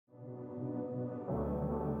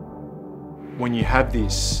When you have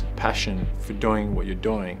this passion for doing what you're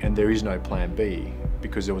doing and there is no plan B,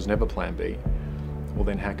 because there was never plan B, well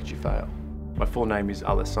then how could you fail? My full name is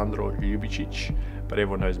Alessandro Ljubicic, but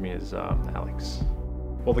everyone knows me as Alex.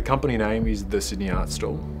 Well, the company name is the Sydney Art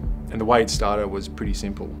Stall, and the way it started was pretty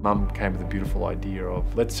simple. Mum came with a beautiful idea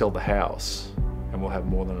of, let's sell the house and we'll have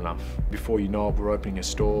more than enough. Before you know it, we're opening a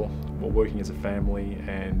store, we're working as a family,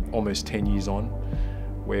 and almost 10 years on,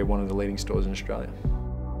 we're one of the leading stores in Australia.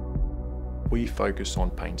 We focus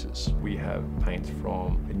on painters. We have paints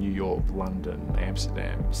from New York, London,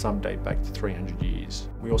 Amsterdam. Some date back to 300 years.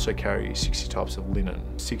 We also carry 60 types of linen,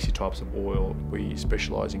 60 types of oil. We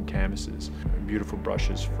specialise in canvases, beautiful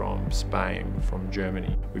brushes from Spain, from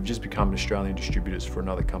Germany. We've just become Australian distributors for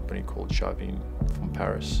another company called Chavin from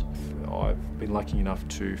Paris. I've been lucky enough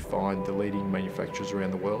to find the leading manufacturers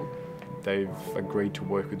around the world. They've agreed to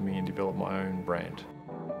work with me and develop my own brand.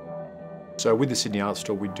 So with the Sydney Art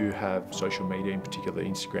Stall, we do have social media, in particular the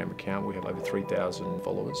Instagram account. We have over 3,000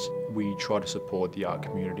 followers. We try to support the art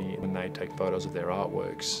community. When they take photos of their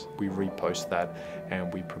artworks, we repost that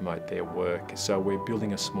and we promote their work. So we're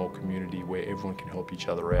building a small community where everyone can help each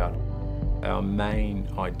other out. Our main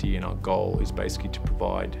idea and our goal is basically to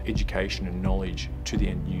provide education and knowledge to the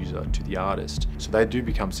end user, to the artist, so they do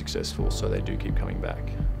become successful, so they do keep coming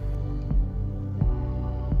back.